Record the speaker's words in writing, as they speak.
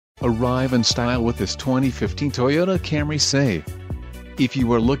Arrive in style with this 2015 Toyota Camry Say. If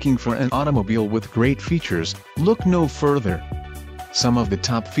you are looking for an automobile with great features, look no further. Some of the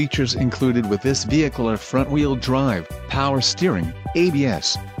top features included with this vehicle are front-wheel drive, power steering,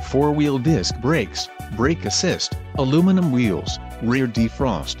 ABS, four-wheel disc brakes, brake assist, aluminum wheels, rear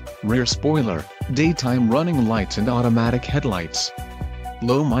defrost, rear spoiler, daytime running lights and automatic headlights.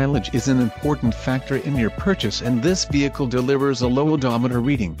 Low mileage is an important factor in your purchase, and this vehicle delivers a low odometer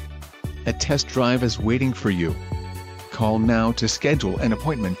reading. A test drive is waiting for you. Call now to schedule an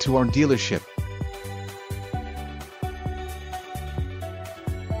appointment to our dealership.